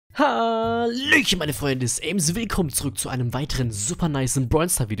Hallöchen meine Freunde, willkommen zurück zu einem weiteren super nicen Brawl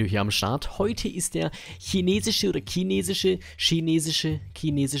Stars Video hier am Start. Heute ist der chinesische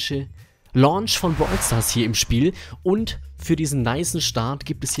Launch von Brawl Stars hier im Spiel und für diesen nicen Start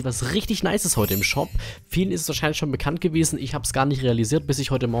gibt es hier was richtig Nices heute im Shop. Vielen ist es wahrscheinlich schon bekannt gewesen, ich habe es gar nicht realisiert, bis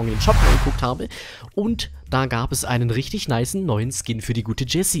ich heute Morgen in den Shop reingeguckt habe. Und da gab es einen richtig nicen neuen Skin für die gute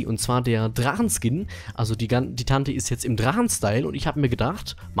Jessie. Und zwar der Drachenskin. Also die Tante ist jetzt im Drachen-Style und ich habe mir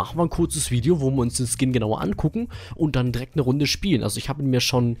gedacht, machen wir ein kurzes Video, wo wir uns den Skin genauer angucken und dann direkt eine Runde spielen. Also ich habe ihn mir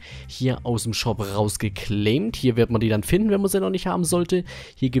schon hier aus dem Shop rausgeclaimt. Hier wird man die dann finden, wenn man sie noch nicht haben sollte.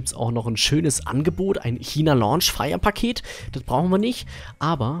 Hier gibt es auch noch ein schönes Angebot, ein China-Launch-Fire-Paket. Das brauchen wir nicht,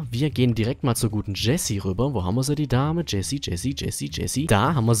 aber wir gehen direkt mal zur guten Jessie rüber. Wo haben wir sie, die Dame? Jessie.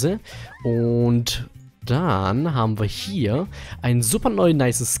 Da haben wir sie. Und dann haben wir hier einen super neuen,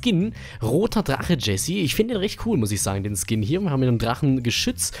 nice Skin. Roter Drache Jessie. Ich finde den recht cool, muss ich sagen, den Skin hier. Wir haben hier einen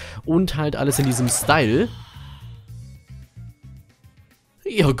Drachengeschütz und halt alles in diesem Style.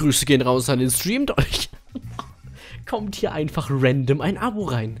 Ja, Grüße gehen raus an den Stream. Kommt hier einfach random ein Abo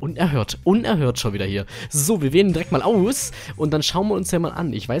rein. Unerhört schon wieder hier. So, wir wählen direkt mal aus und dann schauen wir uns ja mal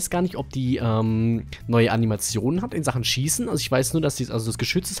an. Ich weiß gar nicht, ob die neue Animationen hat in Sachen Schießen. Also ich weiß nur, dass das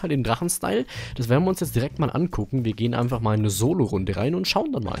Geschütz ist halt im Drachen-Style. Das werden wir uns jetzt direkt mal angucken. Wir gehen einfach mal in eine Solo-Runde rein und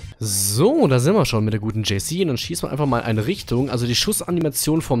schauen dann mal. So, da sind wir schon mit der guten Jessie und dann schießen wir einfach mal eine Richtung. Also die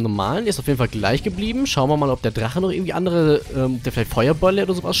Schussanimation vom Normalen ist auf jeden Fall gleich geblieben. Schauen wir mal, ob der Drache noch irgendwie andere, der vielleicht Feuerbälle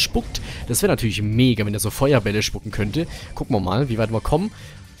oder sowas spuckt. Das wäre natürlich mega, wenn der so Feuerbälle spucken könnte. Gucken wir mal, wie weit wir kommen.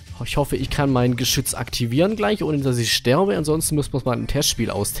 Ich hoffe, ich kann mein Geschütz aktivieren gleich, ohne dass ich sterbe. Ansonsten müssen wir es mal im Testspiel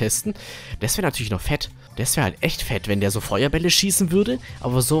austesten. Das wäre natürlich noch fett. Das wäre halt echt fett, wenn der so Feuerbälle schießen würde.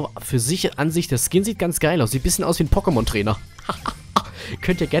 Aber so für sich an sich, der Skin sieht ganz geil aus. Sieht ein bisschen aus wie ein Pokémon-Trainer.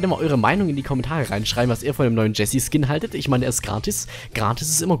 Könnt ihr gerne mal eure Meinung in die Kommentare reinschreiben, was ihr von dem neuen Jessie Skin haltet. Ich meine, er ist gratis. Gratis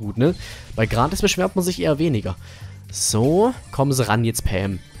ist immer gut, ne? Bei gratis beschwert man sich eher weniger. So, kommen Sie ran jetzt,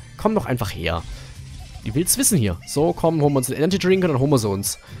 Pam. Komm doch einfach her. Die will's wissen hier. So, komm, holen wir uns den Energy Drink und dann holen wir sie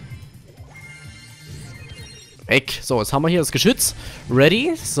uns. Weg. So, jetzt haben wir hier das Geschütz.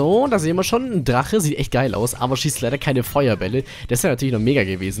 Ready. So, da sehen wir schon. Ein Drache. Sieht echt geil aus, aber schießt leider keine Feuerbälle. Das wäre natürlich noch mega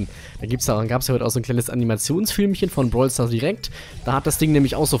gewesen. Dann gab es ja heute auch so ein kleines Animationsfilmchen von Brawl Stars direkt. Da hat das Ding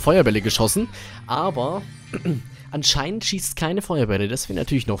nämlich auch so Feuerbälle geschossen. Aber anscheinend schießt keine Feuerbälle. Das wäre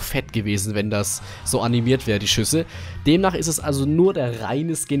natürlich noch fett gewesen, wenn das so animiert wäre, die Schüsse. Demnach ist es also nur der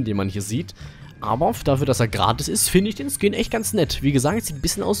reine Skin, den man hier sieht. Aber dafür, dass er gratis ist, finde ich den Skin echt ganz nett. Wie gesagt, sieht ein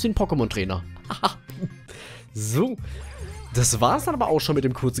bisschen aus wie ein Pokémon-Trainer. So, das war's dann aber auch schon mit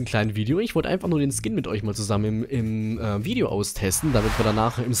dem kurzen kleinen Video. Ich wollte einfach nur den Skin mit euch mal zusammen im Video austesten, damit wir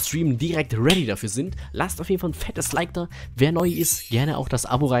danach im Stream direkt ready dafür sind. Lasst auf jeden Fall ein fettes Like da. Wer neu ist, gerne auch das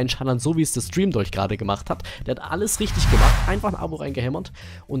Abo reinschallern, so wie es der Stream durch gerade gemacht hat. Der hat alles richtig gemacht, einfach ein Abo reingehämmert.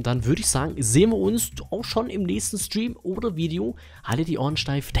 Und dann würde ich sagen, sehen wir uns auch schon im nächsten Stream oder Video. Haltet die Ohren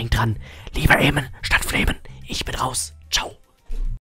steif, denkt dran, lieber aimen statt flamen. Ich bin raus.